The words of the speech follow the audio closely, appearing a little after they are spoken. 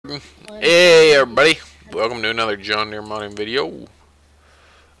Hey everybody, welcome to another John Deere Modding video.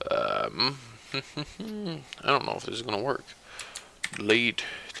 I don't know if this is gonna work. Delete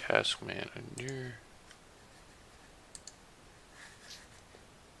task manager.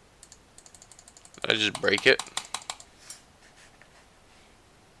 I just break it.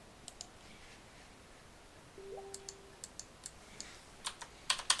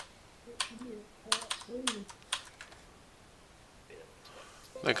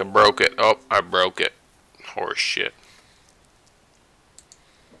 I think I broke it. Oh, I broke it. Horse shit.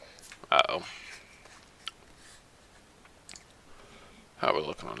 Uh-oh. How are we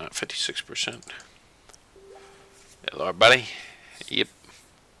looking on that? 56%. Hello, everybody. Yep.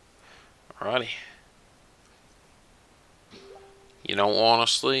 Alrighty. You know,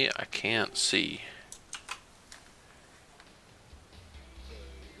 honestly, I can't see.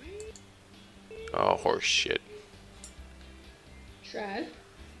 Oh, horse shit. Trav,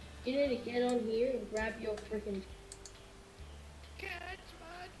 you need to get on here and grab your freaking.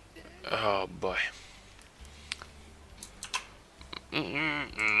 Oh boy. No.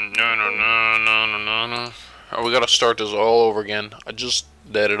 Oh, we gotta start this all over again. I just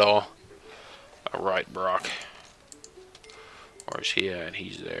did it all. Alright, Brock. Where's he at?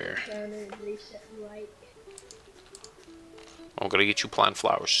 He's there. Reset right. I'm gonna get you plant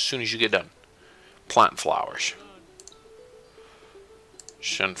flowers as soon as you get done. Plant flowers.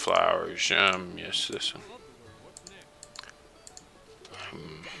 Sunflowers. Yes, this one.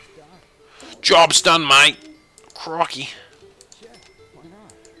 Job's done, mate. Crocky.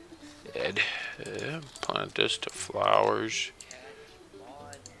 Ed. Plant this to flowers.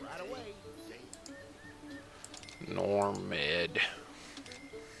 Norm Ed.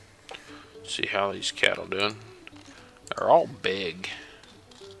 See how these cattle doing. They're all big.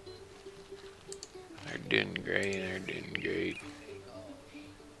 They're doing great. They're doing great.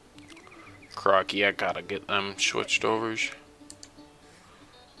 Crocky, I gotta get them switched overs.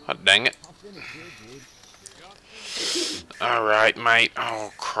 Oh, dang it. Alright, mate.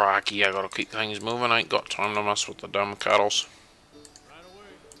 Oh, crocky, I gotta keep things moving. I ain't got time to mess with the dumb cattles.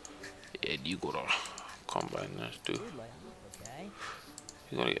 Ed, you gotta combine this too.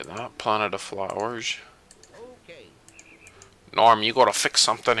 You gotta get that planted of flowers. Norm, you gotta fix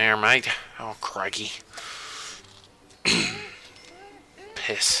something here, mate. Oh, crikey.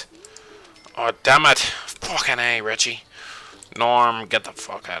 Piss. Oh, damn it. Fucking A, Richie. Norm, get the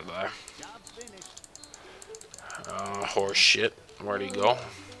fuck out of there. Horse shit. Where'd he go?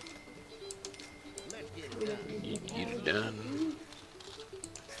 You done.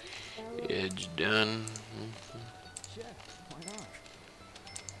 Edge done.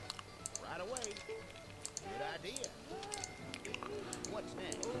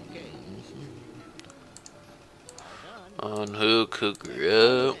 Unhook, hook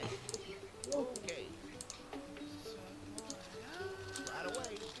her up.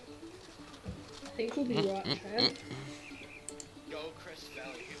 I think we'll be right, Trav.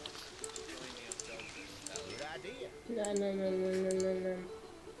 No.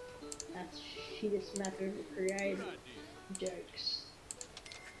 That's shittiest map ever created. Jokes.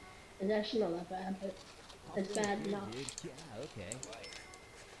 It's actually not that bad, but it's bad enough.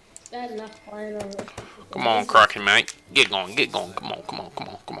 It's bad enough playing on it. Come on, Crocky, mate. Get going. Come on.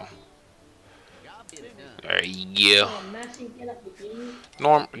 There you go.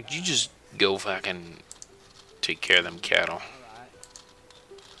 Norm, you just go fucking take care of them cattle.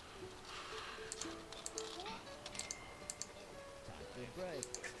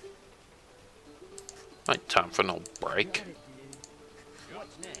 Ain't time for no break.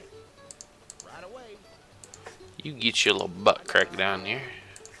 You get your little butt crack down there.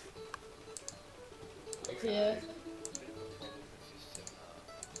 Yeah.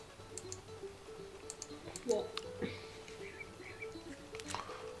 What?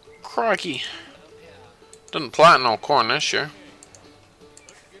 Crikey. Didn't plant no corn this year.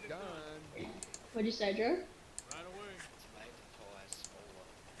 What'd you say, Joe?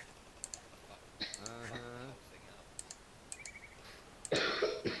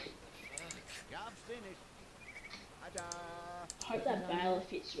 I hope that baler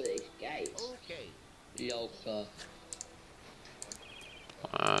fits with these gates. Yolka.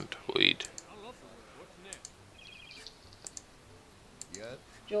 Plant wheat.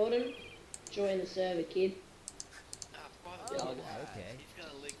 Jordan, join the server, kid.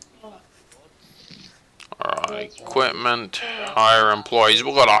 Alright, equipment, hire employees.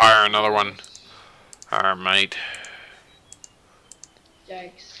 We've got to hire another one. Hire mate.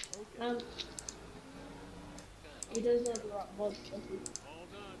 Jokes. He doesn't have the right mods, does he?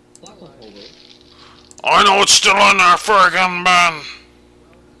 Black one holder. I know it's still in there, friggin' man.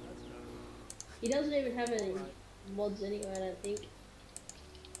 He doesn't even have any mods anyway, I don't think.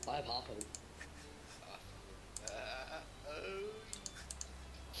 I have half of them.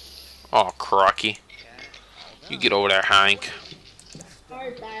 Oh, crocky. You get over there, Hank.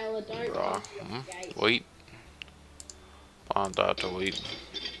 Don't bail it, don't Bro. run through the gate. Wait. Find out to wait.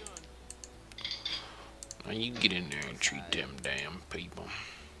 Now you get in there and treat them damn people.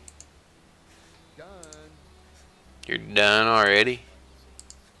 You're done already?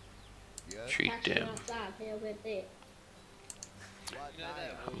 Treat Catch him them. outside, how about that?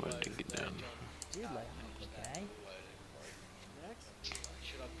 I'm going to get done. Okay.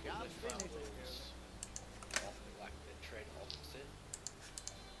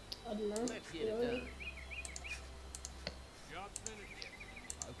 I don't know. Really?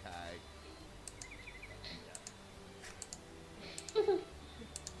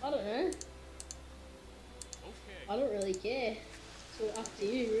 I don't know. I don't really care. It's all up to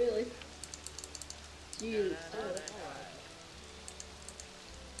you, really. It's you that's doing it.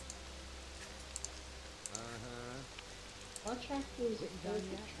 My tractor is a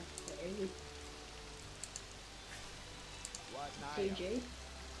perfect tractor for everything. 2G.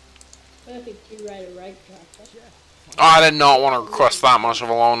 Perfect 2-rated rake tractor. Oh, I did not want to request that much of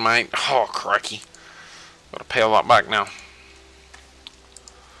a loan, mate. Oh, cracky. Gotta pay all that back now.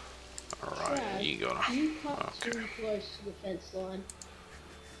 Alright, you gotta. You cut Okay. too close to the fence line.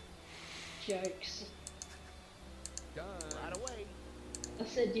 Jokes. Right away. I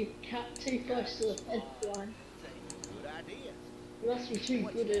said you cut too close to the fence line. Good idea. You must be too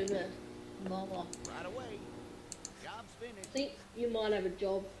good at a mower. Right away. Job's I finished. think you might have a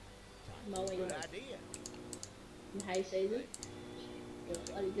job mowing Good idea. in hay season. You're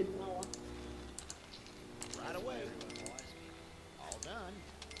a bloody good mower. Right away. All done.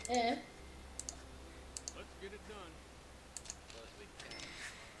 Yeah.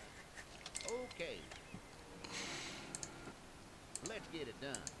 Okay. Let's get it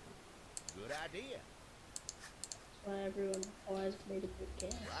done. Good idea. That's why everyone hires me to put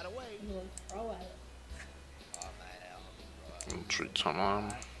gas. Right away. Everyone's pro at it. And treat some of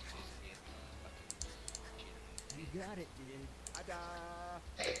them. You got it, dude. Ta-da.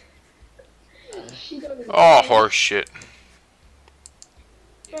 She don't even Oh, horse shit.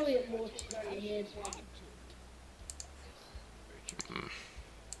 Probably at more shit on your head.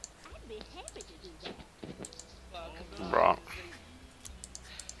 I'd be happy to do that. Bro.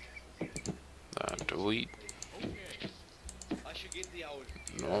 That delete. I should get the old.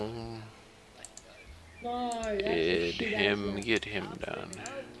 No. No, that's a Get shit him, ass get him done.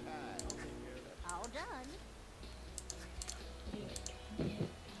 All done.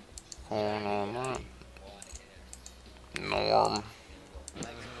 Going on that. Norm.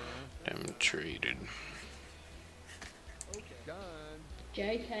 Them treated. Done.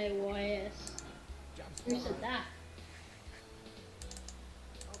 JKYS. Who said that?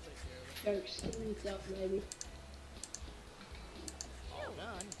 Jokes himself, maybe. All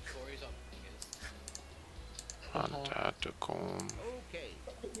done. Corey's on. Fantastical. Okay.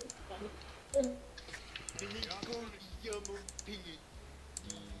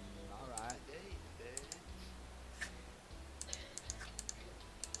 All right.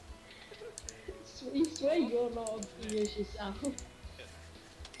 You swear you're not abuse yourself. Wait,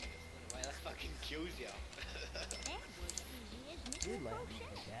 that fucking kills you. That was easy as Good Mr. lad.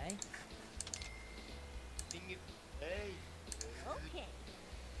 Crochet. Okay. Ding it. Hey. Okay.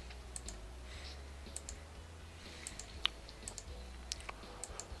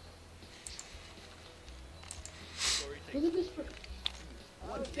 Corey takes. Look at this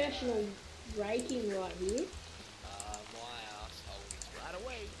professional raking right here. My asshole. Right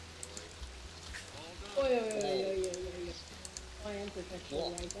away. Oi, oi, oi, oi, oi, oi, oi. I am professional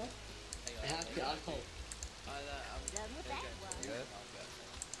What? raker. Hang on. Done with that one. Good.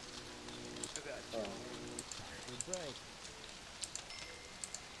 Good break.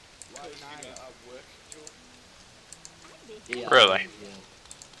 Right now. I'd be Yeah. Really?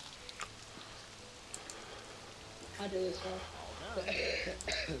 I do as well. All done.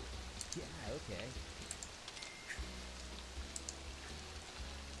 Yeah, okay.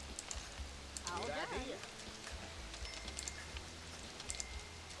 all Good done. idea.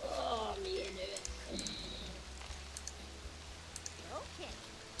 Oh, me and it. Okay.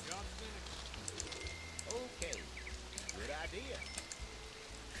 Okay. Good idea.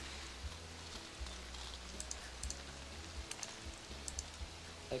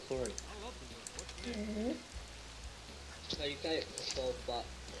 Hey Corey. Mm-hmm. So you got it for 12 bucks.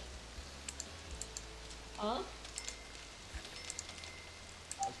 Huh?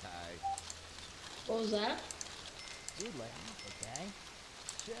 Okay. What was that? Good lad. Okay.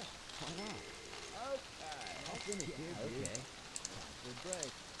 Sure. Why not? I'll finish here, dude. Okay. Time for a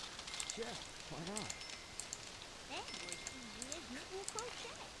break. Sure, why not? That was easy as knitting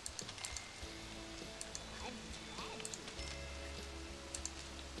crochet. I'm glad to.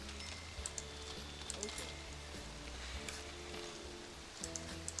 Okay.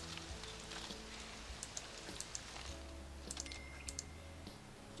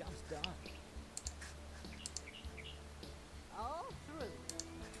 Job's done. All through.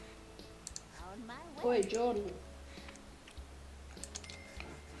 On my way. Oi, Jordan.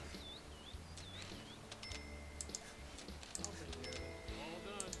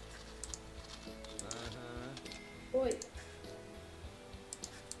 Oi.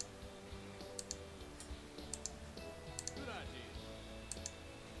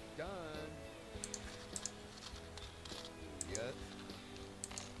 Done. Yep.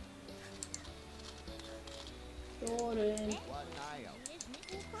 Jordan. What now? Easy as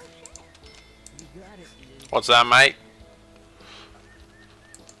knitting crochet. You got it, dude. What's that, mate?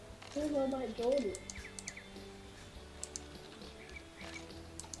 Who's my mate Jordan?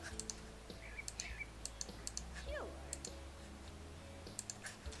 Sure.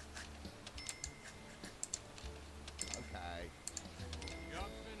 Okay.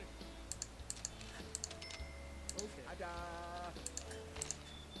 Okay. I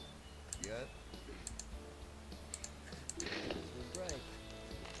Yep. For a break.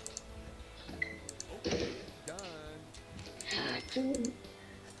 Done. Jordan.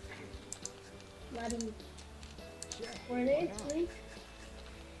 Bloody. Sure. Where it is, please.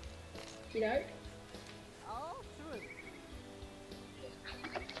 You know? All through.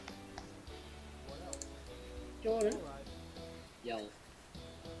 Jordan. Yo,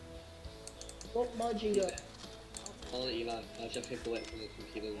 What mod you got? I'll let you know. I just have to wait for the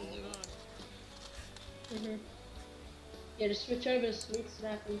computer to load up. Yeah, just switch over to Smith's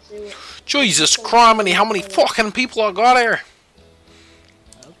map and see what. Jesus criminy, how many fucking people I got here?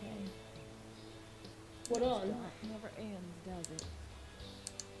 Okay. What on? Never ends, does it?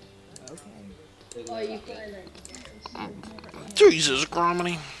 Okay. Oh, you playing that? Jesus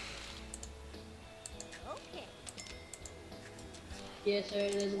criminy. Okay. Yeah, so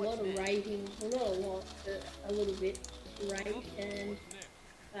there's a lot of rating. Well, not a lot, but a little bit. Rate and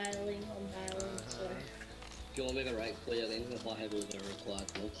bailing on bailing, so. Do you want me to rank for you then if I have all the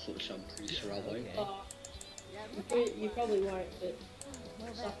required mods, which I'm pretty sure I won't? Oh, you probably won't, but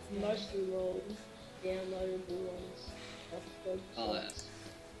most of them are all downloadable ones. Off the Oh, yeah. websites.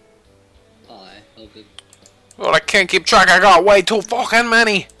 Aye, I'll be. Well, I can't keep track. I got way too fucking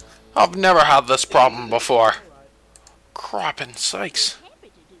many. I've never had this problem before. Cropping sakes. Happy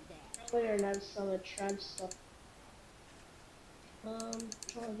to do that. Clear and have some of Trav's stuff.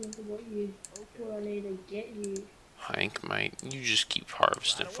 Trying to think of what I need to get you. Hank, mate, you just keep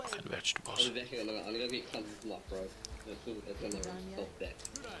harvesting fucking I'll vegetables. be back in a minute. I'm gonna get something from my bro. It's gonna stop back.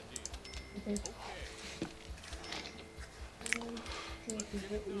 Okay.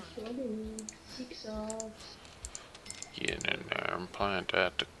 6 hours. Get in there and plant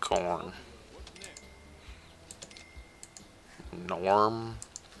out the corn. Norm,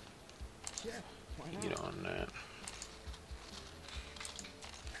 Sure. Why not? get on that.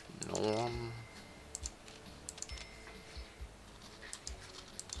 Norm.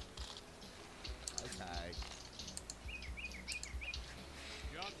 Okay.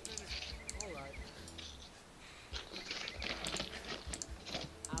 Alright.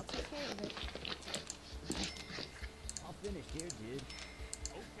 I'll take care of it. I'll finish here, dude.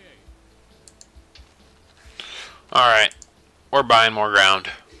 Alright, we're buying more ground.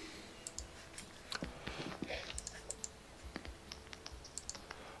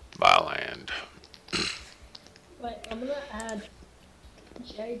 Buy land. Wait, I'm gonna add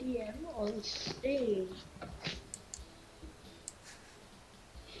JDM on Steam.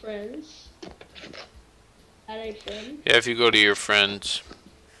 Friends. Add a friend. Yeah, if you go to your friends.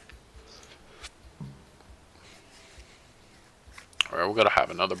 Alright, we gotta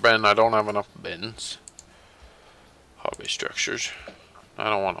have another bin. I don't have enough bins. Hobby structures. I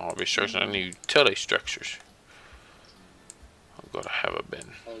don't want hobby structures, I need utility structures. I've gotta have a bin.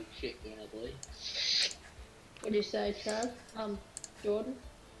 Oh shit, now, boy. What'd you say, Trav? Jordan?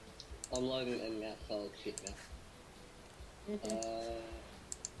 I'm loading in now, so shit now.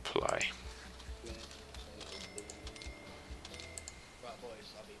 Play. Yeah. Right,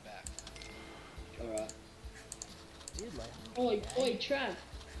 boys, I'll be back. Alright. Dude, like, Oi, Trav.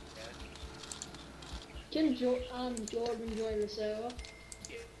 Can Jordan join the server?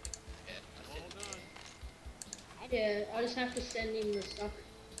 Yeah, that's it. Yeah, I just have to send him the stuff.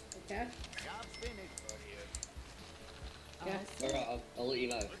 Okay? Job's finished. Right here. Okay. Alright, I'll let you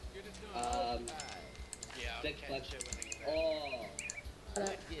know. Yeah, I'll Next one. catch it when I get back. Oh,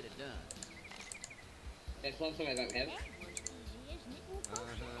 Let's get it done. that's one thing I don't have. That was easy, isn't it? We'll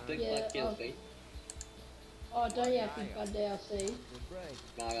crush it. Big Yeah, black DLC. Oh, don't you have Big Bad DLC? Good break.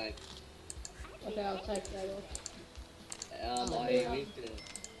 No, no. Okay, I'll take that off.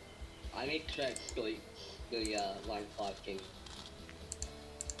 I need to try to delete the line 5 king.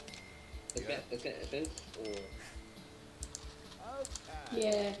 Is that offense or? Okay.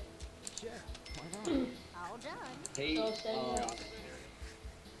 Yeah. Sure. Why not? All done. He, So send that.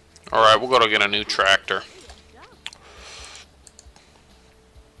 Alright, we'll go to get a new tractor.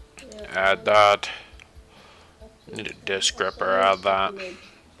 Yeah, Add that. Need a disc gripper, add that.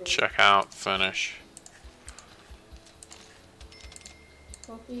 Check out, finish.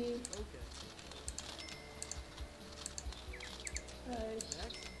 Copy. Paste.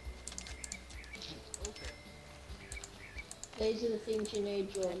 These are the things you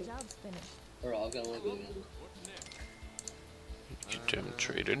need, Jordan. Job's finished. Alright, I'll go look at it. You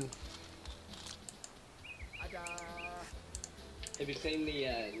demonstrated. Have you seen the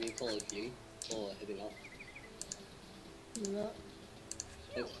new Call of Duty? Or have you not? No.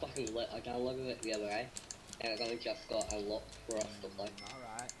 It's fucking lit. I downloaded it the other day, and it's only just got unlocked for us to play.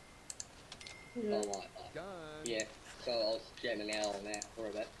 Alright. Yeah. So I'm like, Done. yeah. So I was jamming out on that for a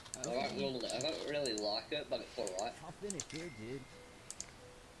bit. I don't really like it, but it's alright. I'll finish here, dude.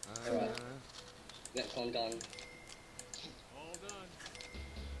 Alright. Next one done.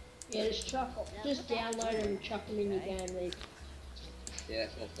 Yeah, just download and chuck them in your game. Yeah,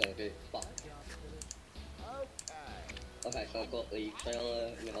 that's what I'm gonna do. Fuck. Okay, so I've got the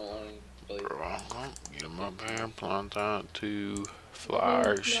trailer, you know, Get them up here, plant that, 2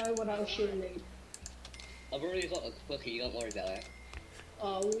 flyers. Know what else you need. I've already got a cookie, don't worry about that.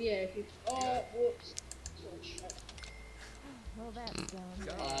 Oh, well, yeah, if you... Oh, whoops. Well, that's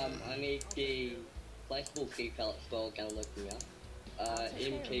done. I need the flexible key pellets for gonna look me up.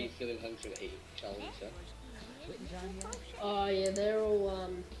 MT780 Challenger. Oh, yeah, they're all,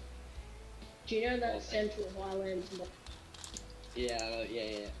 Do you know that Central Highlands mod? Yeah,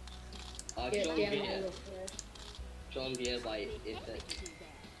 yeah. Yeah, John down Deere. on the John Deere by Ethic.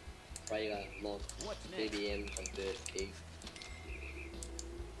 Radar mod. BBM from 30.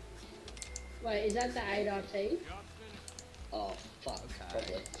 Wait, is that the 8RT? Oh, fuck.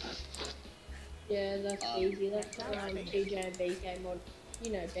 Probably. Yeah, that's easy. That's the TJ and BK mod.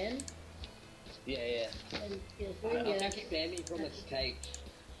 You know Ben? Yeah. And, yeah, I yeah, think he banned me from his cage.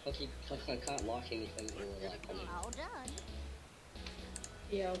 Cause I can't like anything or like comment. All done.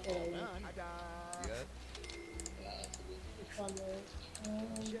 yeah, I'll get a link. Good. Which one there? Sure. Why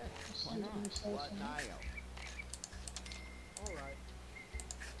Send not? it myself What somewhere. now? Alright.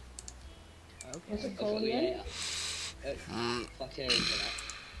 What's Okay. it called again? Fucking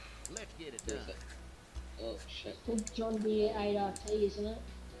Let's get it where is done. it? Oh shit. It's called John Deere 8RT, isn't it?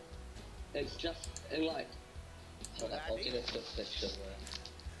 It's just in like. Hold up, I'll get a quick picture where.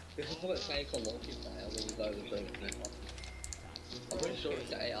 This is what it's saying for multiplayer when you go to the people. I'm pretty sure it's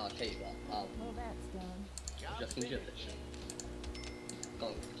the ART, but Well, that's done. just need a picture.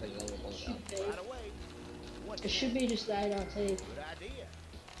 Can't tell you what Should be. Right away. What It should be just the 8RT. good idea.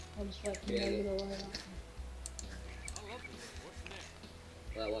 I'll just wait for Yeah. maybe the later.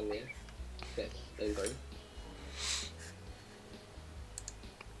 that one there. That's in green.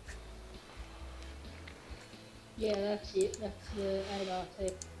 Yeah, that's it. That's the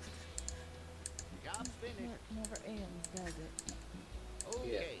 8RT. Job's finished. Work never ends, does it?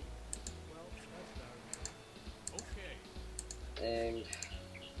 Okay. And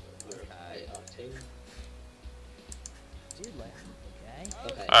Okay. ART. Dude, left.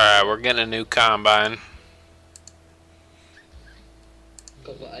 Okay. Okay. Alright, we're getting a new combine.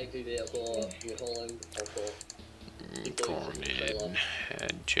 Got the AP there for New Holland, or for Corn in,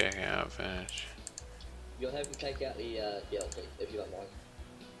 head, check out, finish. you'll have to take out the DLC if you don't mind.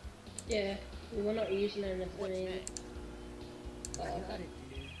 Yeah, we're not using anything either. Oh, okay.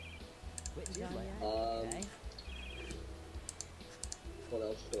 Quit Done left. yet? Okay. What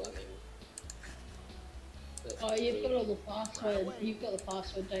else do I need? Oh, you've got all the password. You've got the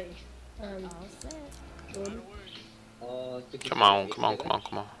password, don't you? All set. Jordan? Did you Come say on, you come on, said come on,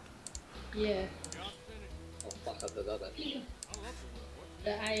 come on. Yeah. Oh fuck, I forgot that.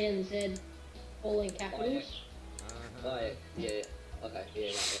 The ANZ all in capitals. Oh yeah. Okay,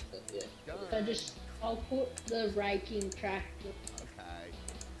 yeah, no, that's it, yeah. So just, I'll put the raking tractor. Okay.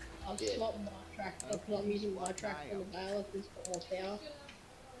 I'll Yeah. swap my tractor because I'm using my tractor for the baler because it's got more power.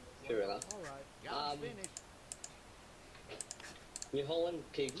 Fair enough. Alright. Job's finished. New Holland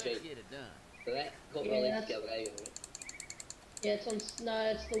keeps Let's cheap. get it done. So that got Yeah, released that's- the other day, isn't it? Yeah, it's on. No,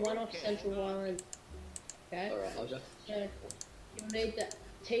 it's the one off Central Island. Okay. Alright, I'll just. So you'll need the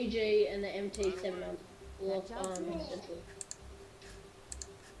TG and the MT700 off Central.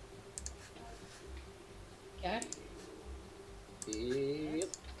 Okay. Yep.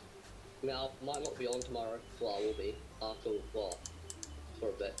 Now, I might not be on tomorrow, well, I will be. After, well, for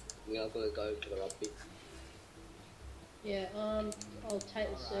a bit. I'm gonna go to the rugby. Yeah. I'll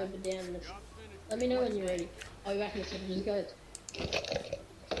take the server down. Let me know when you're ready. I'll be back in a second. Just go.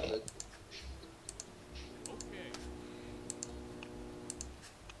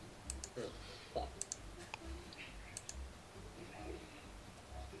 Good. Fuck.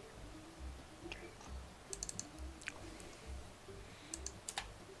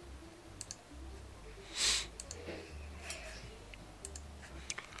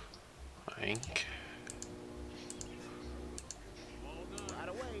 I think. Right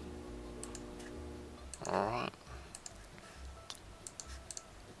away. Alright.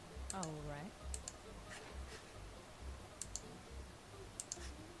 All right.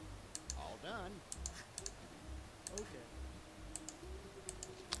 All done. Okay.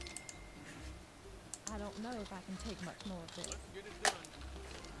 I don't know if I can take much more of this. Let's get it done.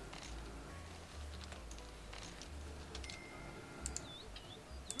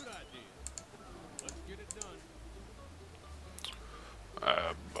 Good idea. Let's get it done.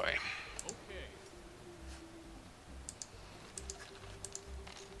 Boy. Okay.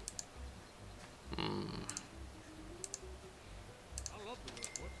 I love the wood.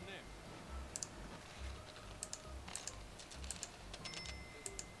 What's next?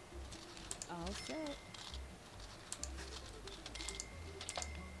 All set.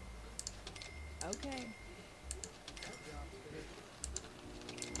 Okay.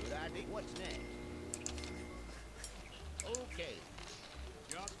 Good idea. What's next? Okay.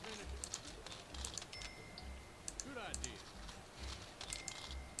 Job finished. Good idea.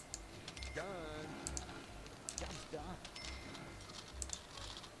 Done. Job's done.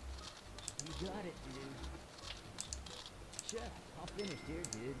 You got it, dude. Sure, I'll finish here,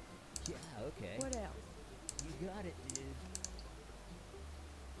 dude. Yeah, okay. What else? You got it, dude.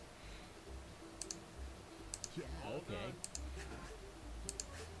 Yeah, All okay. done.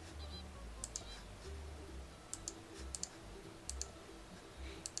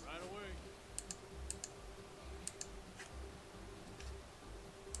 Right away.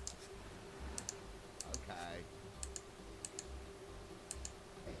 Okay.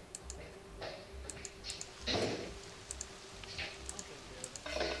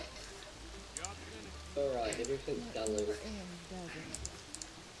 Job finished. Alright, everything's downloaded.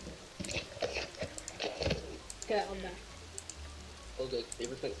 Okay, I'm back. All good.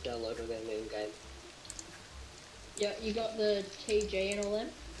 Everything's downloaded and in game. Yeah, you got the TG and all them?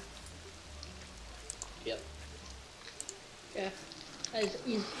 Yep. Yeah. Is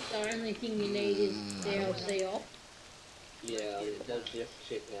the only thing you need is DLC off? Yeah, let's just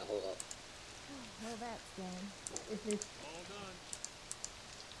check now. Hold up. Well, that's done. Is this All done.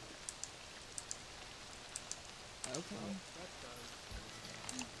 Okay. That's done.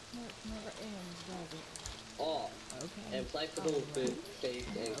 No, it never ends, does it? Oh, Okay. and flexible food, seeds,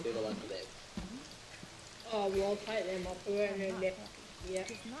 and food alphabet. Oh, well, I'll take them off. We won't need that. Yeah.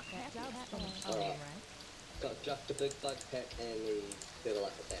 It's not that job's done. All All right. right. Got just the big bug pack and the food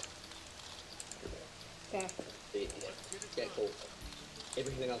alphabet. Okay. Yeah, cool.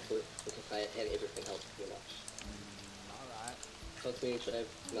 Everything else we can say and everything else pretty much. Alright. Continue to have,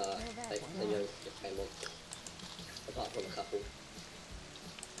 they use the same ones. Apart from a couple.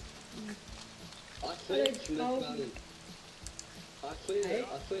 I swear Hey, Smith Carl. found I swear Hey.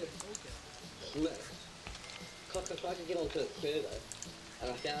 Smith. Cause I tried to get onto the server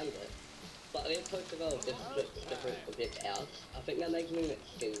and I found it. But they're posted on this bit different compared to ours. I think they're making an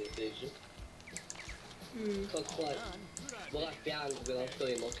extended version. Cause like, what I found when I was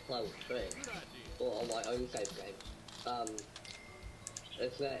doing multiplayer with Trey, or on my own save game,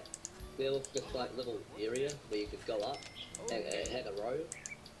 is that there was this like little area where you could go up and it had a road,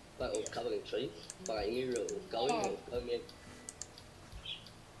 but it was covered in trees, but I knew it was going in.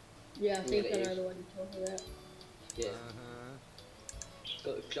 Yeah, I think Yeah, I it know is. the one you're talking about. Yeah, Uh-huh.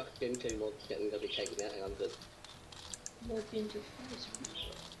 got chucked into mods getting gonna be taken out and I'm good. Look into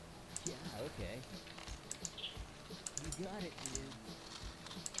Facebook. Yeah, okay. You got it, dude.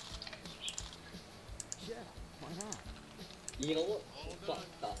 Sure, why not? You know what?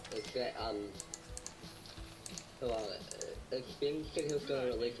 Fucked up is that it's been said he was gonna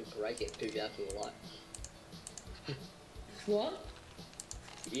release a break at 2,000 likes. What?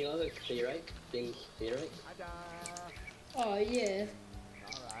 You know the Theorake? Things Theorake? I die. Oh, yeah.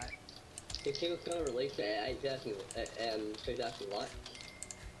 Alright. If he was gonna release it at 8,000, 2,000 likes,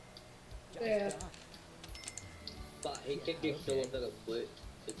 Yeah. but he could give still a bit of work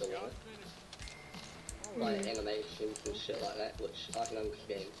to do it. Like animations and shit like that, which I can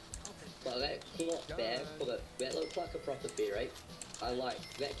understand. But that's not bad, but that looks like a proper V-Rake.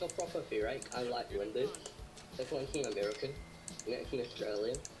 That's a proper V-Rake, unlike Windows. This one's an American, and that's an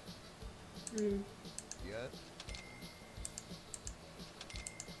Australian. Mm. Yes.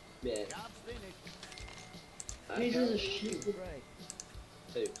 Yeah. Job's finished. This is a shit Right.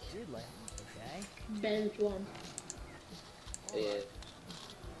 Two. Should lay off, okay? bench one. Yeah.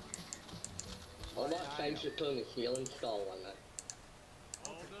 I might change it to an healing style one though.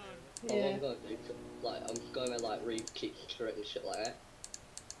 All done. All Yeah. I'm gonna do, I'm gonna re-texture it and shit like that.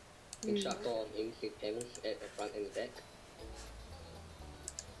 And chuck on NC panels at the front and the back.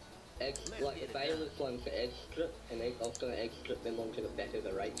 The bailiff one's the edge strip, and then I was gonna edge strip them onto the back of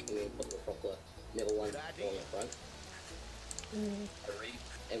the rake and then put the proper middle one on the front.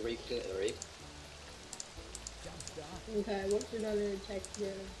 And reset the reef. Okay, what did I need to take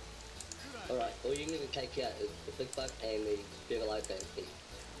together? Alright, all you need to take out is the big bug and the fertilizer and seed.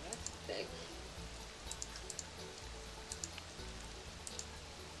 Thanks.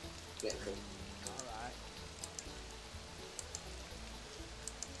 That's cool. Alright.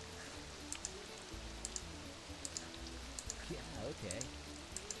 Yeah, okay.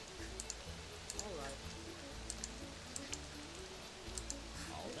 Alright.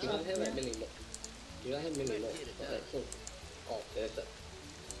 You don't have that many more. You don't have many more, but that's all. Oh, perfect.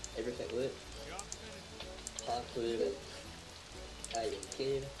 Everything works. Password is A and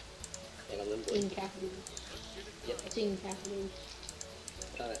T, and I'm in blue. In capitals. Yep. It's in capitals.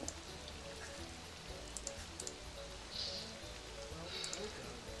 Alright.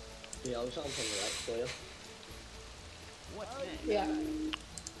 Yeah, I'll jump on the right for you. What's next? Yeah.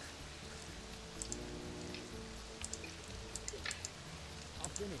 I'll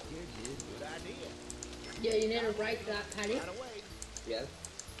finish here, dude. Good idea. Yeah, you need to rake that paddock, Right away. Yeah?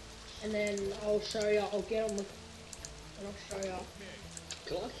 and then I'll show you. I'll get on the, and I'll show you.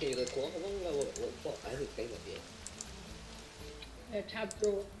 Can I see this one? I want to know what it looks like. I haven't seen it yet. Yeah, tab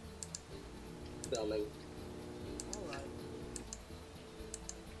through it. Filming. Alright.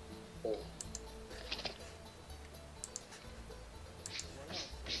 Oh.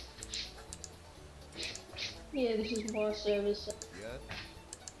 Yeah, this is my service. Yes.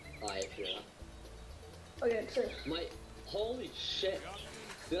 I actually are. Okay, so Mate, holy shit.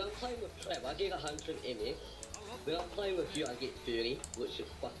 When I'm playing with Trav, I get 100 MS. When I'm playing with you, I get 30, which is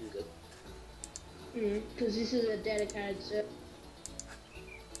fucking good. because this is a dedicated server,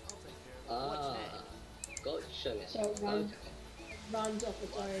 Ah, gotcha now. so it runs off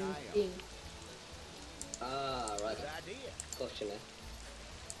its own thing. Ah, right. Good idea. Gotcha now.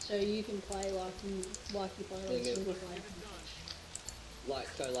 So you can play like you're playing on Yeah. single player.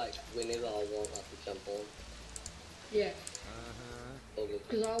 Like, whenever I want, I can jump on. Yeah, Uh-huh. All good.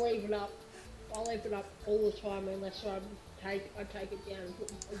 because I leave it up all the time unless I take it down and put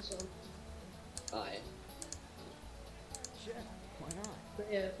the pods on. Ah, yeah. Sure, why not? But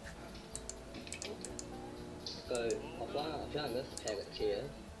yeah, So, I found this packet here.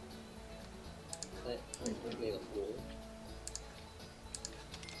 That's near the floor.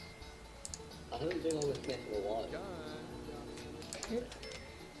 I haven't been on this map in a while. Done.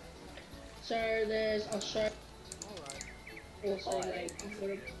 so I'll show Alright. also rake.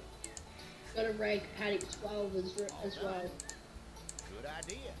 I've got a rake paddock 12 as well. Good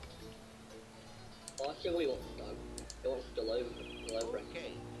idea. I actually wants to go. It wants to low break.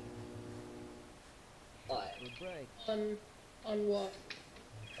 Okay. Alright, Good break. On what?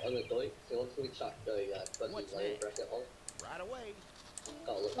 on the doit, it wants me to chuck the fuzzy What's low next? bracket on. Right away.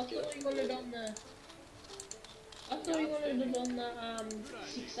 Oh, I look thought good. you wanted on the. I thought you wanted it on the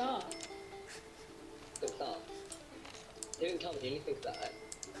 6R. Good stuff. He didn't tell me anything about that.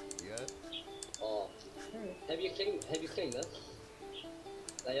 Yes. Oh, have you seen this?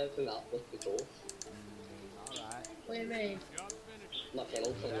 They open up with the doors. Alright. What do you mean? My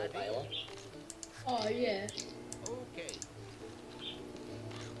panels on your baler. Oh yeah. Okay.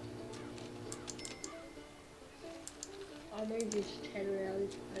 I'll move this header out of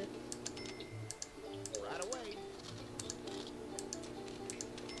this bit. Right away.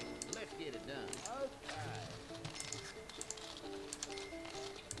 Let's get it done. Okay.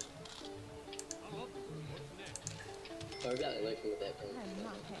 Sorry about it, away from the background. I'm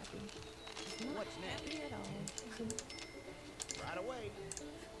not happy. Not What's next? happy at all. Right away.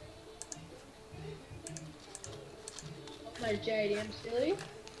 My JDM silly.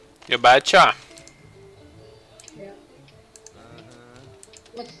 You betcha. Yeah.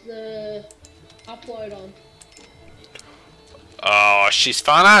 Uh-huh. What's the upload on? Oh, she's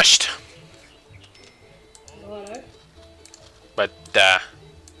finished. Righto. But,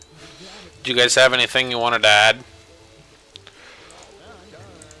 do you guys have anything you wanted to add?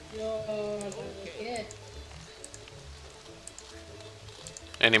 No, I don't really care.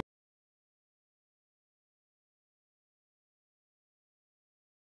 Any?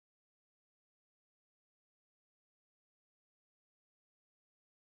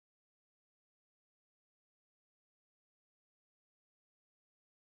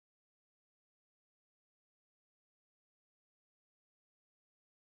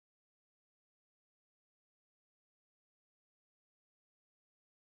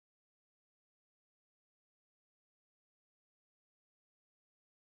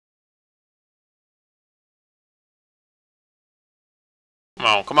 Come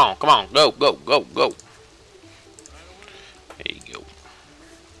on, come on, come on. Go, go, go, go. There you go.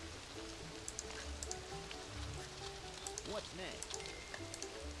 What's next?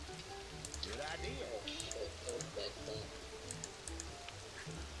 Good idea.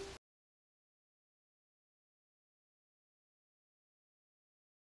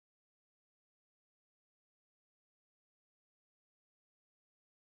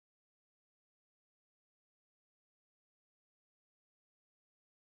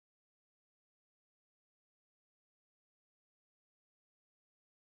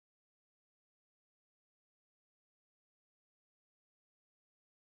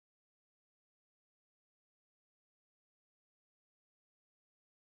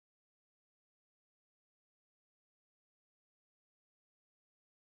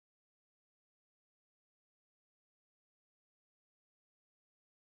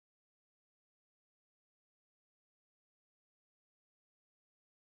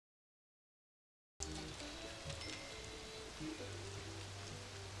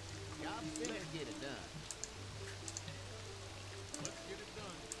 Job finished. Let's get it done. Let's get it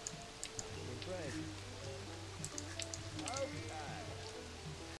done. Fresh. Okay.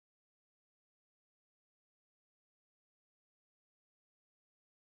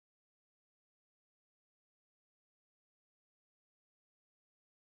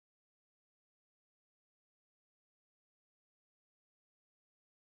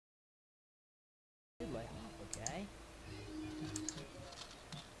 Good lay off, okay?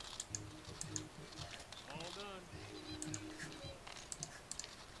 All done.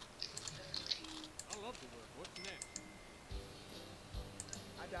 I love the work. What's next?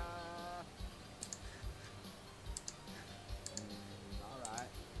 Ta-da.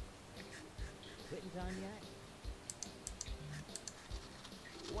 Alright. Quitting time yet?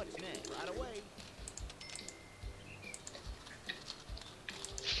 What's next? Right away.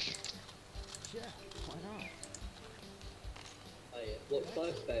 Sure, why not? Oh yeah, what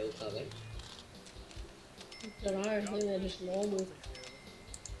size bales are they? Don't know, I think they're just normal.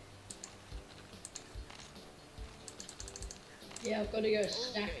 Yeah, I've got to go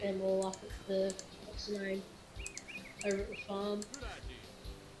stack them all up at the, what's the name, over at the farm. Good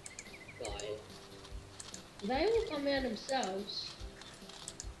idea. Right. They all come out themselves.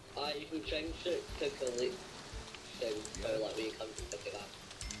 You can change it to collect them, so like when you come to pick it up.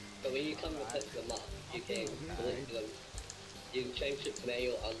 But when you come to pick them up, you can collect them. You can change it to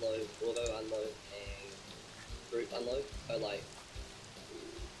manual unload, auto unload, and group unload. So like,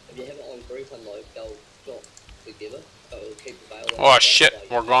 if you have it on group unload, they'll drop together, so it'll keep the bale. Oh shit,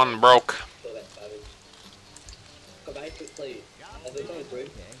 we're gone broke. So basically, if it's on group,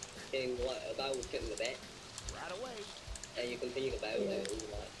 then like a bale will get in the back, Right away. and you continue the bale Yeah. and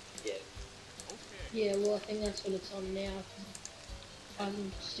like, yeah. Okay. Yeah, well I think that's what it's on now.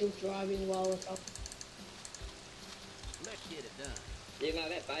 I'm still driving while it's up. Let's get it done. You know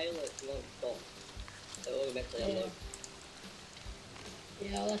that bale is non-stop. It automatically Yeah. unloads.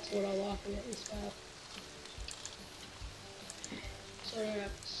 Yeah, that's what I like about this car. So I don't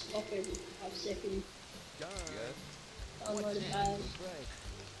have to stop every 5 seconds. Done. Unload a bale. Fresh.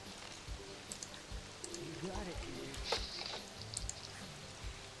 You got it, dude.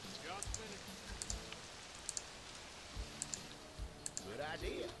 Job's finished. Good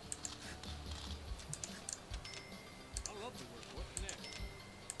idea. I love the work. What's next?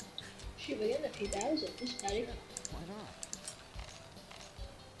 Shit, we're getting a few bales at this paddock. Why not?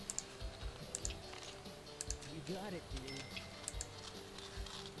 You got it, dude.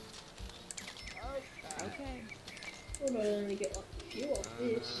 Okay. Thought I'd only get like a few off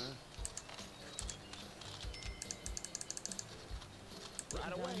this. Right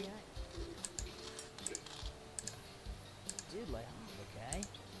Quitting away. time yet? Did lay off, okay?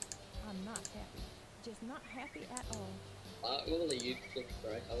 I'm not happy. Just not happy at all. I don't normally use it,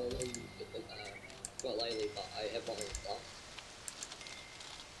 right? I normally use it, not lately, but I have one in class.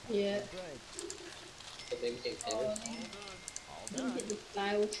 Yeah. But then came Oh, parents. you can get the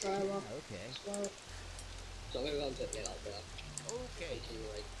bale trailer Okay. as well. So I'm gonna go and set that up now. Okay. Continue,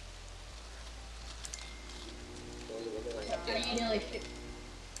 like.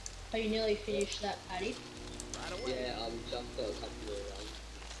 Are you nearly finished that paddy? Right away. Yeah, just got a couple of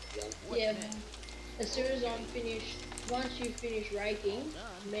yeah. What's Yeah. next? As soon as I'm finished, once you finish raking,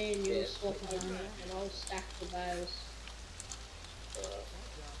 me and you'll Yeah. swap over and I'll stack the bales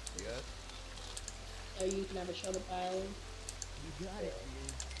Yes. so you can have a shot of baling. You got it,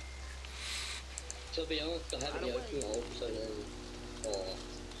 dude. To be honest, I haven't opened all, so then, for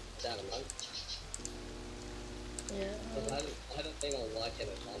about a month. Yeah. Because I haven't been on like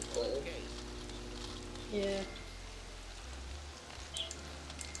every month lately. Okay. Yeah.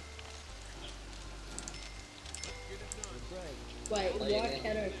 Wait, Oh, why yeah.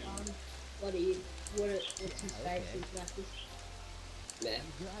 Keto Farm? What's his face? His Matthews? Nah.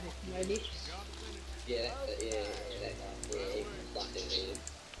 You got it. No dicks? Yeah, that he fucking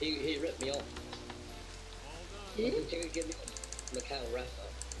he ripped me off. Did He he? continued to give me Macau Rafa.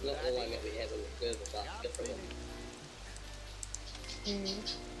 Not the one that we have in the server, but different one.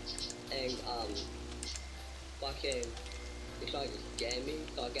 And fucking he tried to scam me,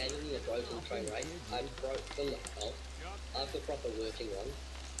 so I gave him the broken train rate. I broke them the health. I have the proper working one.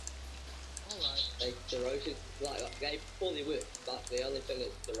 Like the rotors, like they fully work, but the only thing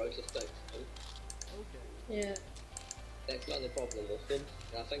is the rotors don't spin. Yeah. That's the only problem with them,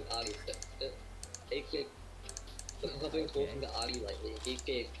 and I think Artie fixed it. He said, because I've been talking to Artie lately, he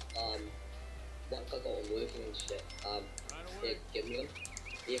said, once I got him working and shit, he can give me them.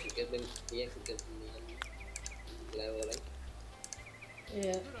 He can give me them, you know what I mean?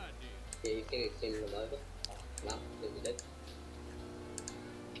 Yeah. Yeah, he said he'd send them over. Nah, never did.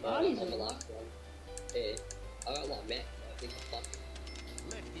 Artie's On the alright. last one. Yeah, I don't like Matt, I think I'm fucking.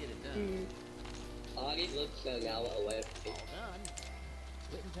 Let's get it done. Artie lives an hour away from me. All done.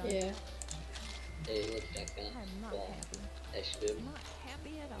 Quitting time. Yeah. Yeah, he lives back now. I'm not Well, happy. that's good. Not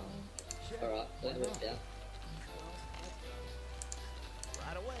happy at all. Sure. Alright, that worked out.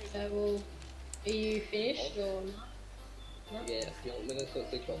 Right away. So, well, are you finished or not? No? Yeah, you want me to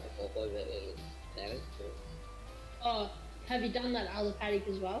quickly drop the top over and Darren? Oh, have you done that other paddock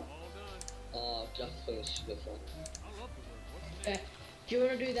as well? Oh, I've just finished this one. Okay. Do you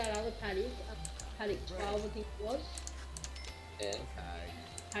want to do that other paddock? Paddock 12, I think it was. Yeah,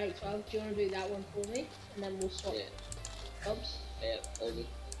 Paddock 12, do you want to do that one for me? And then we'll swap yeah, jobs. yeah, all good.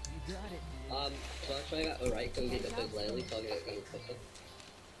 You got it, dude. So I try out the right and get the big lily so I get it going quicker.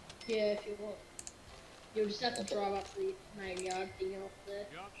 Yeah, if you want. You'll just have to drive up the main yard thing off there.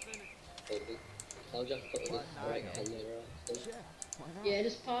 All good. I'll just put this right on there, right? Sure. Why not? Yeah,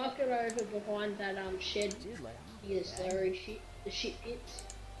 just park it over behind that shed. Dude, like, The slurry shit, the shit pits.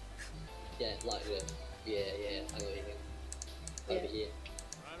 Yeah, like this. Yeah, I know what you mean. Over here.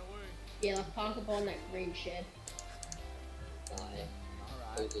 Yeah, like park it behind that green shed. Yeah,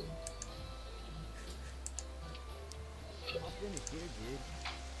 all alright. good. I'll finish here, dude.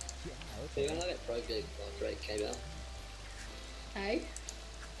 Yeah, So you know okay. how that Pro Gig Rate came out? Hey?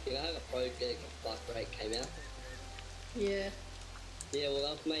 You know how the Pro Gig Rate came out? Yeah. Yeah, well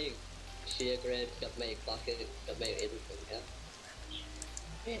I've made shear grabs, got made buckets, got made everything, yeah?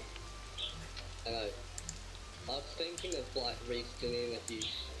 Yeah. I know. I was thinking of like reskilling a few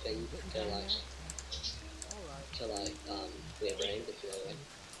things to their brains, if you know what I mean.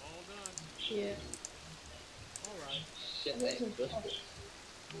 Yeah. Shit, that's just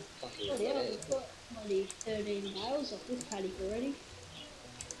fucking Oh yeah, yeah. we've got bloody 13 bales off this paddock already.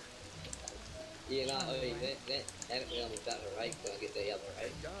 Yeah, no, I mean, that haven't been on the better rate when I get the other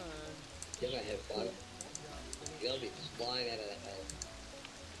rate. You're gonna have fun. You're gonna be just flying out of that bale.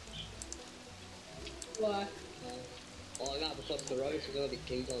 Why? Oh no, because the roads are gonna be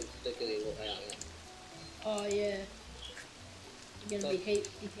 10 times thicker than what they are now. Oh yeah. You're gonna be heaps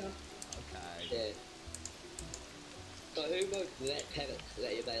thicker. Okay. Yeah. So who moved that paddock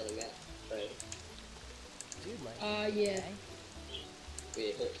that you're bailing out? So, Dude, like, Yeah.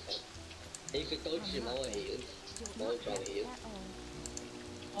 yeah, hope so. He could dodge your mower heels. Mower trying to heal.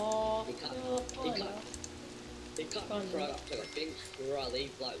 Oh, He cut, no, he cut right up to the fence where I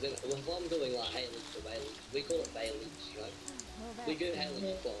leave, like, if I'm doing, like, haylage surveillance, we call it bailage, you know? We do haylage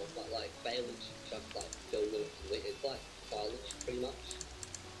as well, but, like, bailage is just, like, building it, it's like silage, pretty much,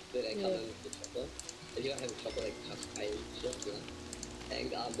 where they come in with the chopper. If you don't have a chopper, they can just bailage it, you know?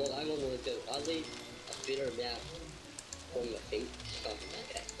 And, what I normally do, I leave a better amount from the fence, so I can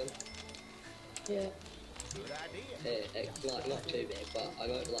catch them. Yeah. Good idea. Yeah, it's like not too big, but I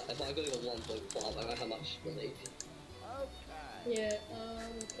know like if I go to 1.5, I know how much to leave. Okay. Yeah,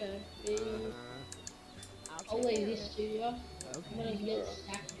 okay. I'll take leave care this of to you. I'm Okay. gonna get Alright.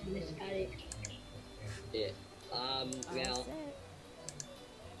 stacked in this attic. Yeah. All Now set.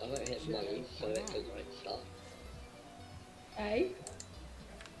 I don't have money, so that's a great start. Hey?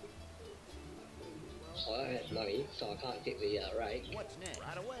 I don't have money, so I can't get the rake. What's next?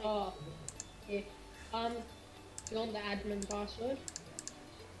 Right away. Oh, yeah. Do you want the admin password?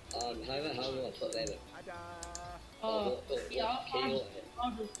 How do I put that in? Ta-da. Oh, yeah, Key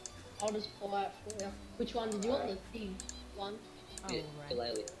I'll just pull out for you. Which one did you want? The big one? Yeah, Alright.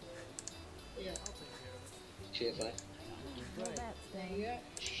 Galileo. Yeah. Cheers, mate. Well, that's There done. you go.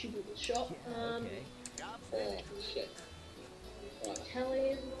 Shoot the shot. Okay. Job Oh, finished. shit. Right. Tell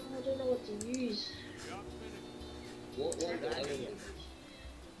him I don't know what to use. What one do I normally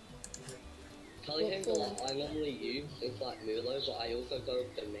Telling him that like, I normally use is like Mulo, but I also go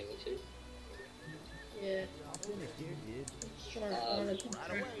with the M.2. Yeah. All finished here, dude. Just trying to find a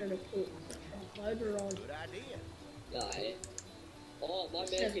contractor to put the loader on. Good idea. Right. Oh, my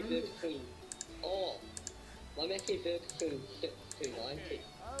Seven. Mackie Ferguson. Oh, my Mackie Ferguson 6290.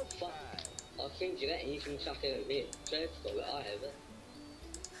 Fuck. I'll send you that and you can chuck it in me. Transfer it, I have it.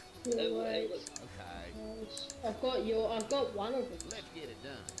 Wait. Okay. I've got one of them. Let's get it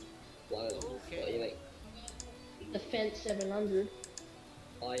done. One of them. What do you mean? The Fence 700.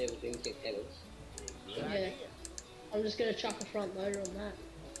 I have thinking panels. Good Yeah. idea. I'm just gonna chuck a front loader on that.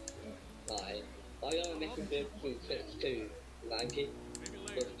 Right. I got a Mackie Ferguson 6290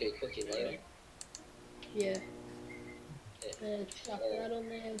 with the cookie later. Yeah. Yeah. Chuck that on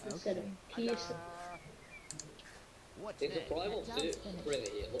there with a set of Pierce. Ta-da. What's There's a next? primal That job's search finished.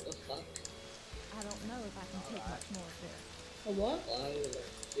 spreader here, what the fuck? I don't know if I can take much more of this. A what?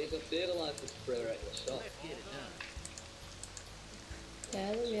 There's a fertilizer spreader at the shop. Let's get it done. Yeah,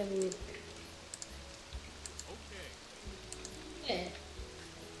 let me have a look. Yeah.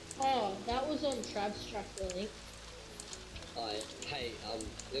 Oh, that was on Trav's tractor, I think. Hey,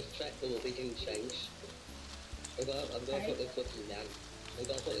 this tractor will be in change. I'm gonna put this cookie down. I'm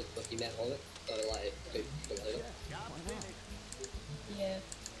gonna put this cookie mat on it, so like it suits the loader. Job finished. Yeah.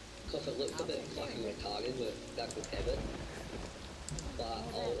 Cause it looks a bit fucking retarded when it doesn't have it. But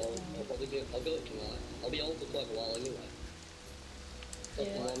I'll probably do I'll do it tonight. I'll be on for quite a while anyway. Cause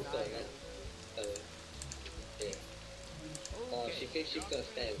Yeah. my mom's got it. So, yeah. Oh, she thinks she's gonna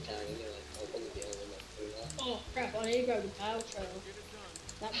stay in town anyway. I'll probably be on enough tonight. Oh crap, I need to grab the bale trailer.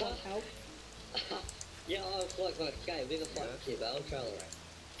 That might help. Yeah, I was like gonna say, there's a fucking bell trailer,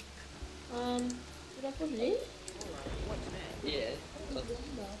 right? Did I put it in? What's next? Yeah. No.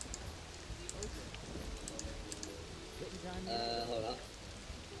 Getting done. Hold up.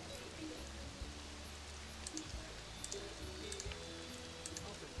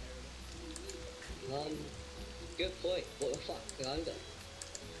 Good point. What the fuck did I do?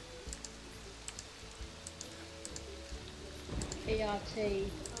 PRT.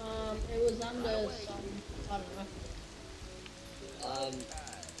 It was under some, I don't know.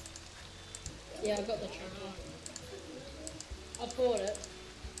 Yeah, I got the trailer. I bought it.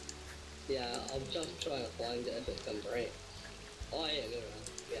 Yeah, I'm just trying to find it if it's been break. Oh yeah, no, no.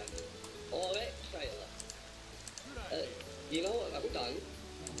 Yeah. Oh, that trailer. You know what I've done?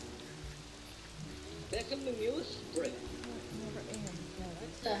 That's a manure spreader. Never ends, does it?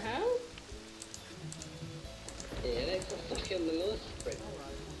 What the hell? Yeah, that's a fucking manure spreader.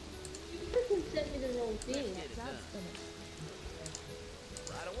 You freaking sent me the wrong thing. Get it done. Job's finished.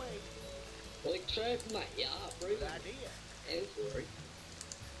 Right away. Like, track mate, yeah, bro. Good idea. And sorry.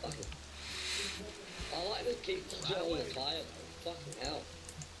 Fucking. I like to keep drilling the tire though. Fucking hell.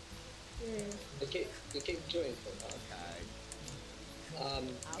 Hmm. You keep drilling for that. Okay.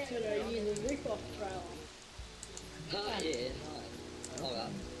 Yeah, but I use a rip-off trailer. Yeah, hold up.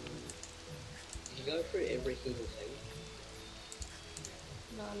 Did you go through every single thing?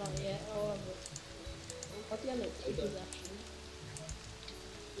 No, not yet. I'll have it. What's the other tickers actually?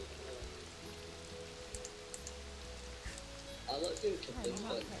 I looked into I'm this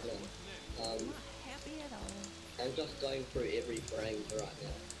not one. happy. I'm not happy at all. I'm just going through every frame right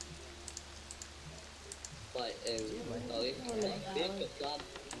now. Like, there's the sub,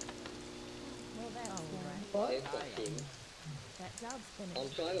 Well, that's done. What? there's the thing. That job's I'm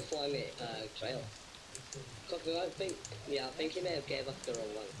finished. trying to find that trailer. Because I don't think, yeah, I think he may have gave us the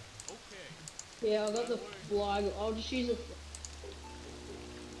wrong one. Yeah, I got the flag. I'll just use it.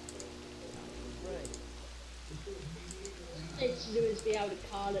 What it needs to do is be able to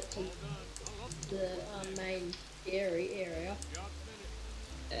cart it to the main dairy area.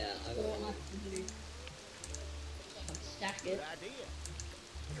 Yeah, I So don't what I know. have to do. stack Good it. idea.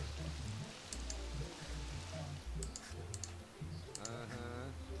 Uh-huh.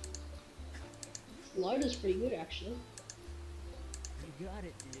 This loader's pretty good actually. You got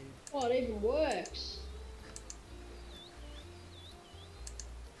it, dude. Oh, it even works.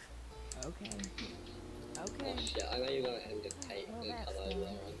 Okay. Oh Okay. shit, I know you're gonna end the cake Well, and that's come over, fine.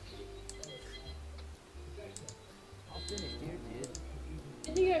 aren't you? I'll finish here, dude.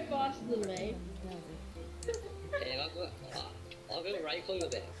 Can you go faster than me? Hey, I've got a rake on the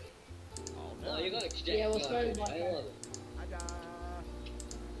back. Oh, you got exchange. Yeah, we'll start in black.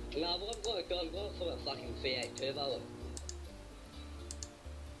 No, but I've got for a fucking V8 turbo.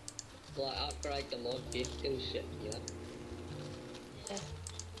 Like, upgrade the mod disc and shit, you know? Yeah.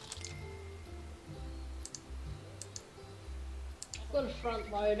 I've got a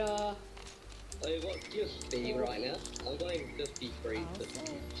front loader. Oh, what's your speed right now? I'm going 53,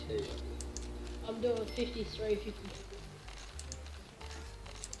 52. I'm doing 53, 50.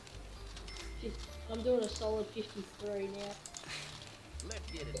 I'm doing a solid 53 now.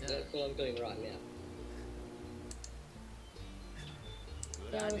 Let's get it done. That's what I'm doing right now.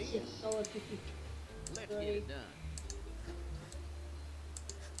 Good Yeah, I'm a idea. solid 53. Let's get it done.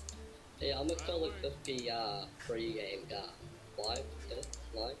 Yeah, I'm a solid 53 and 5, yeah,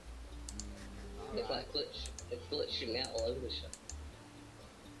 9. It's like it's glitching out all over the shop.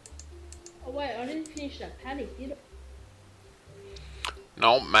 Oh wait, I didn't finish that paddock, did I?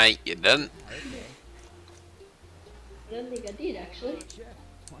 No, mate, you didn't. Okay. I don't think I did actually. Sure.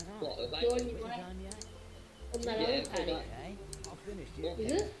 Why not? What, was The that? one you Waiting made on yet? on that Yeah, other it's paddock. Okay. I'll finish here.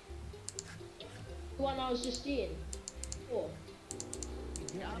 Is it? The one I was just in. Oh.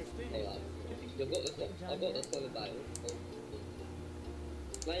 You got it. Hang on. You've got this one. I've got this one available.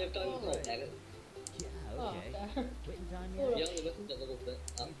 Now you've done this whole edit. Yeah, Oh, okay. okay. Waiting time Hold yet? on. You only missed a little bit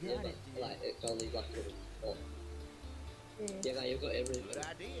up You here, got it, but dude. like it's only like a little spot. Yeah. Yeah, now you've got everything. Good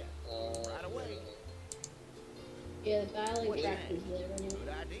idea. Right Uh, away. Yeah, the baling What's track that? is there anyway.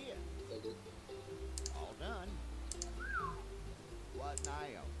 Good idea. so good. All done. What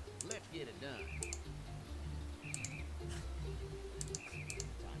now? Let's get it done.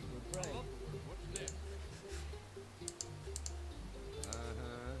 Time for a break. What's next?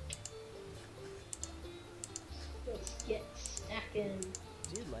 Uh-huh. Let's get stacking.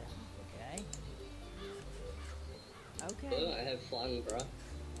 Dude, lay off, okay? You're Okay. gonna have fun, bro. I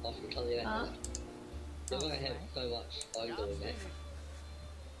can tell you that. Huh? You're gonna have so much fun doing that.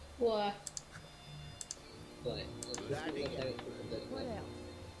 Why? Wait, Good idea. What else?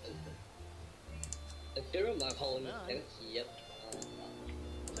 If you're in my whole tennis, yep.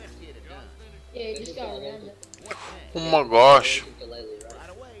 Let's get it done. Yeah, just go around it. What's Oh next? my gosh. Right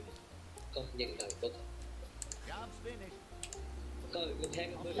away. Go, you can go, look. Job's finished. Go, the pack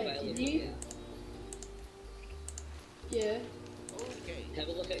of Wait, did you? Yeah. Okay. Have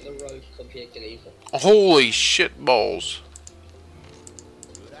a look at the road compared to these ones. Holy shit balls.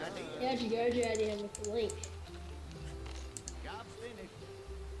 Good idea. How'd you go, JDM, with the link? Job's finished.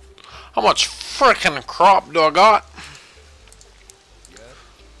 How much frickin' crop do I got? Yes.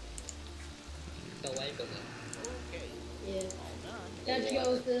 Go away from it. Okay. Yeah. All done. How'd you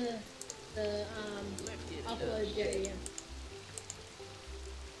go with the Let's get it done. upload, JDM?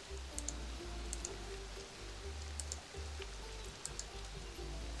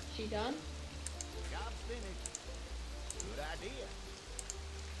 She done? Job's finished. Good idea.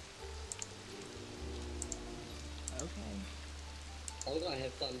 Okay. I'm gonna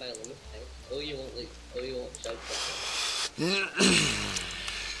have fun bailing this thing. All you want show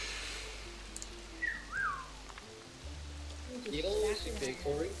You know what we should do,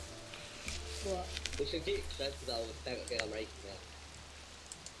 Corey? What? We should get excited about the fact that I'm raking now.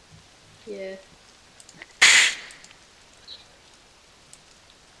 Yeah.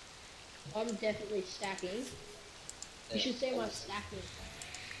 I'm definitely stacking. You should see my stacking.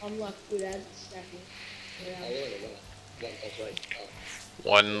 I'm like good at stacking. I Yeah. will in a minute. Once I rake up.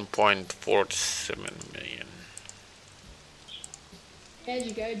 1.47 million. How'd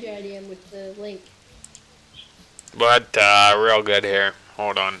you go, JDM, with the link? But real good here.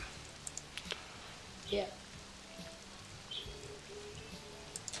 Hold on. Yeah.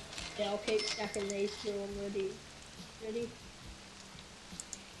 Yeah, I'll keep stacking these till I'm ready. Ready?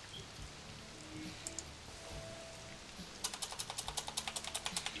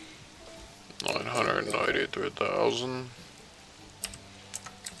 $993,000.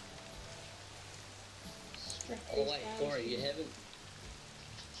 Strap Oh these wait, guys. Corey,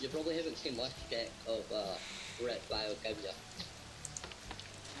 you probably haven't seen my stack of red bio, have you?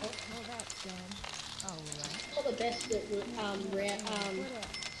 Oh, that's done. Alright. Not the best at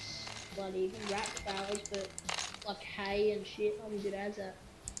bloody rat bales, but like hay and shit. I'm good as that.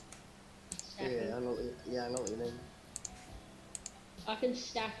 Stacking. Yeah, I know what you mean. I can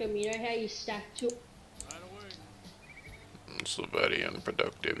stack them. You know how you stack two? Right away. It's very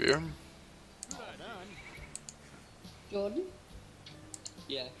unproductive here. All done. Jordan?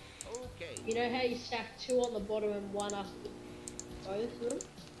 Yeah. Okay. You know how you stack two on the bottom and one up both of them?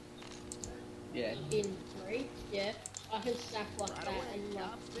 Yeah. In three? Yeah. I can stack like Right that away. and like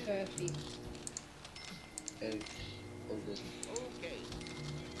Job's finished. perfect. And all good. Okay.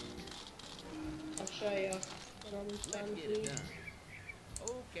 I'll show you when I'm Let's done get it here.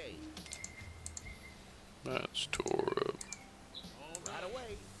 done. Okay. That's tore up. Right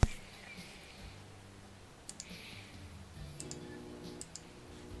away.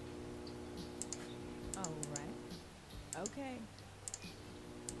 Alright. Okay.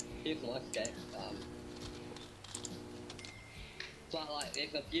 Here's my skate. But like,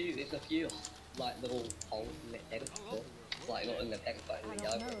 there's a few like little holes in the pedestal. Like not in the pedestal, I but in the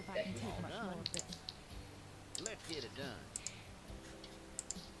don't know yoga. if I can take much more of this. Let's get it done.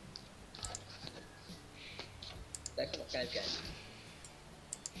 That's what skate game.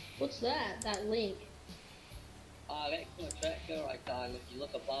 What's that? That link? That's my tractor. Like, if you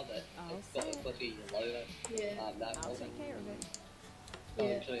look above it, I'll it's got a see it. cookie logo. Yeah. That I'll one. take care of it. I'll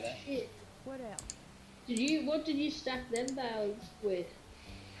Yeah. show you that. Shit. What else? What did you stack them bales with?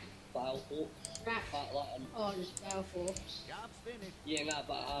 File fork. Rack. But like, Oh, just bale forks. Job's finished. yeah, no,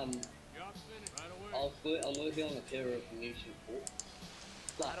 but Job's finished. Right away. I'm working on a pair of new shoe forks.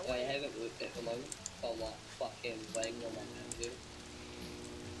 But I haven't worked at the moment, so I'm like fucking waiting on my manager.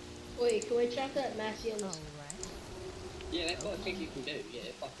 Wait, can we chuck that Massey on the Alright. Yeah, that's what I think you can do.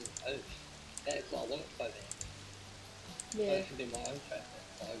 Yeah, fucking coach. That's what I want to go there. Yeah. I can do my own tractor,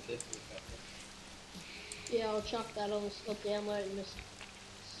 my own personal tractor. Yeah, I'll chuck that on the download and just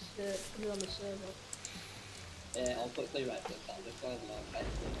put it on the server. Yeah, I'll quickly write this up. This one's my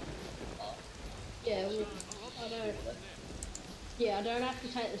Facebook. Yeah, I don't. Yeah, I don't have to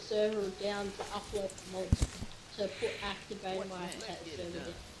take the server down to upload the mods. To put activate my Let's take the get it server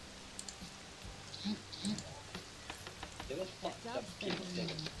done. down. It was fucked up kid thing.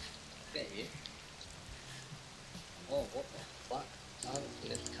 Get you. Oh, what the fuck?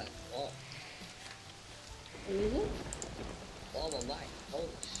 This cut off. What is it? Oh my mate. Holy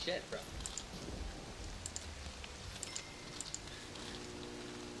shit, bro.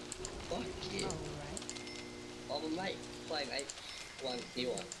 Fuck you. Alright. Oh my mate. Playing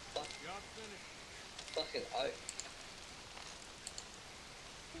 8-1-C1. Fuck. Job's finished. Fucking oak.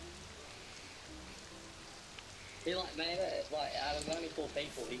 He like made it, like out of only 4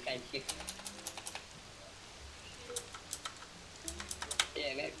 people, he came second.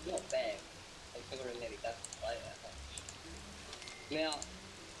 Yeah, that's not bad, considering that he doesn't play that much. Now,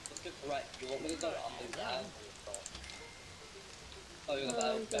 let's just right, you want me to go up and down on the top? Oh, you're gonna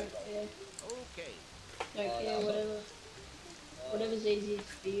Don't go care. Okay. Don't care, whatever. Whatever's easiest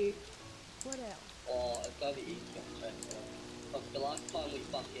for you. What else? Oh, it's gonna be easier to track. Because the last time we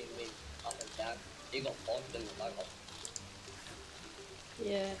fucking went up and down, he got boxed in the mug hole.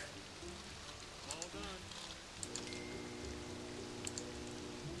 Yeah. All done.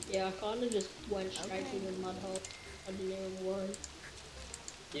 Yeah, I kinda just went straight Okay. to the mud hole. I didn't even worry.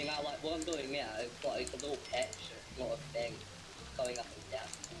 You know, like what I'm doing now, it's like it's a little patch, it's not a thing going up and down.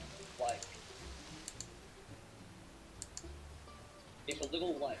 Like, it's a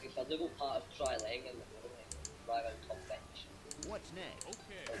little part of dry land in the middle and right on top bench. What's next?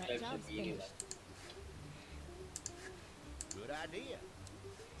 Okay. Or That jokes job's would be anyway. finished. Good idea.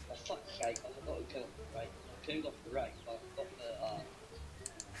 For fuck's sake, I forgot to turn off the rake. I turned off the rake, but I forgot the,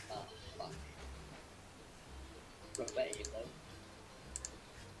 fuck. Right, there you go.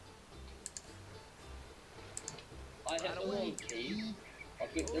 I have the wrong keys. I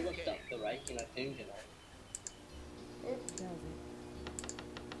think they lift up the rake and I turned it on. It does it.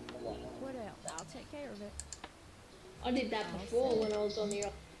 I'm like, What else? I'll take care of it. I did that before when I was on the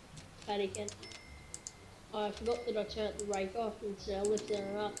paddock and I forgot that I turned the rake off and so I lifted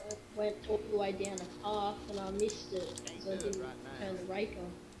it up and went all the way down to half and I missed it because I didn't turn the rake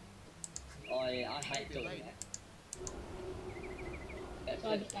on. oh yeah, I hate doing that. That's So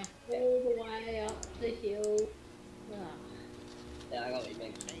I it. backed all the way up the hill. Ah. Yeah, I know what you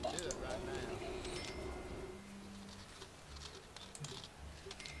mean. Can't Fuck. do it right now.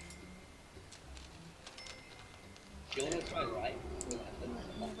 You want to try right? Never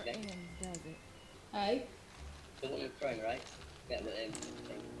Okay. ends, does it? Hey? You want to try right? Yeah, but then.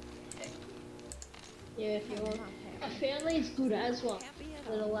 Okay. Yeah, if you want. Not I happy. found these good as one. Happy at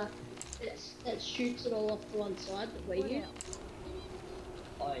That'll all. that shoots it all off to one side that we What use. else?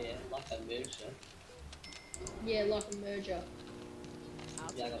 Oh yeah, like a moose, yeah. Yeah, like a merger.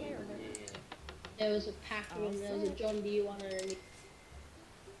 I'll Yeah, I take got care of it. yeah. There was a Packer and there was a John Deere one underneath.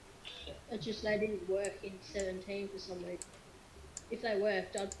 It's just they didn't work in 17 for some reason. If they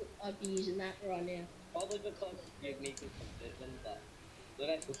worked, I'd be using that right now. Probably because you need to convert them, but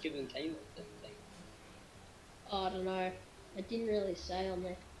they're actually 17 or 17. Oh, I don't know. It didn't really say on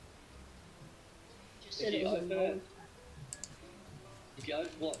there. Just If said it you was a open mod. it, if you open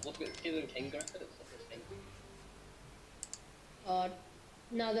look at 17 graphics or 15.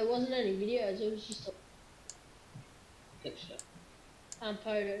 No, there wasn't any videos. It was just a Picture.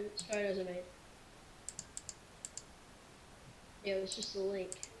 photos I made. Yeah, it was just a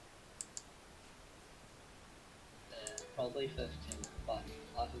link. Probably 15, but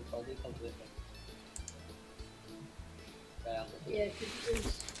I can probably convert them. Yeah,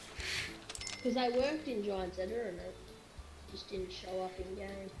 because I worked in Giants Editor and it just didn't show up in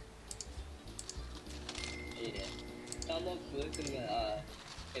game. Yeah. Someone's working at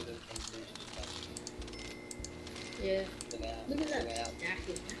 17 stuff. Yeah. Look at that Zoom out.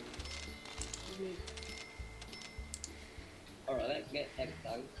 stacking. Alright, let's get that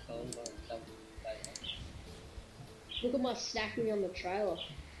done, so I'm going to jump later. Look at my stacking on the trailer.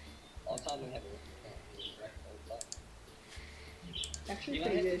 I'll come and have a look at this record, It's actually You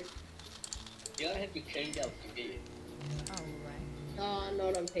pretty don't good. you don't have to change out to get it. Alright. No,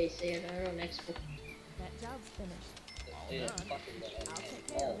 not on PC, no, on Xbox. That job's finished. Yeah, done. fucking got it. I'll take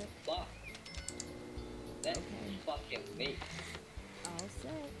care Oh, of it. fuck. That's Okay. fucking me. All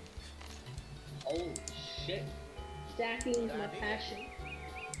set. Holy shit. Stacking is my passion.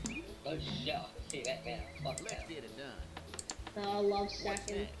 No shit, I can see that now. Fuck Let's that. get it done. No, I love What's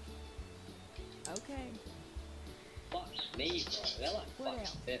stacking. next? Okay. Fuck me, bro. They're like What fucking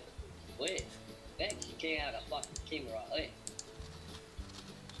else? perfect. Wait. That came out of fucking camera right there.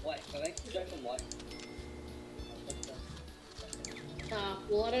 Wait, can they go from like...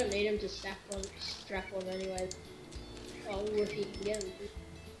 Well, I don't need him to strap on anyway. Oh, if you can get him.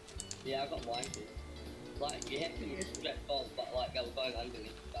 Yeah, I got mine too. Like, you have to strap on, but like, they were going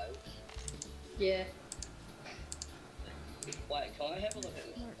underneath the boat. Yeah. Wait, can I have a look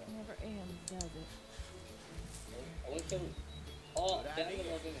at this? Work never ends, does it? I want to... Oh, Good down idea. the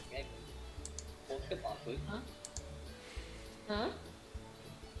log in the game. What's the password? Huh?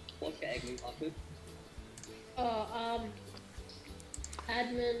 What's the admin password?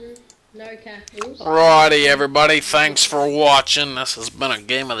 Admin, no capitals. Righty, everybody. Thanks for watching. This has been a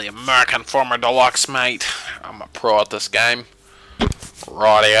game of the American Farmer Deluxe, mate. I'm a pro at this game.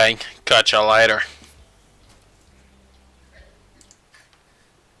 Righty, catch you later.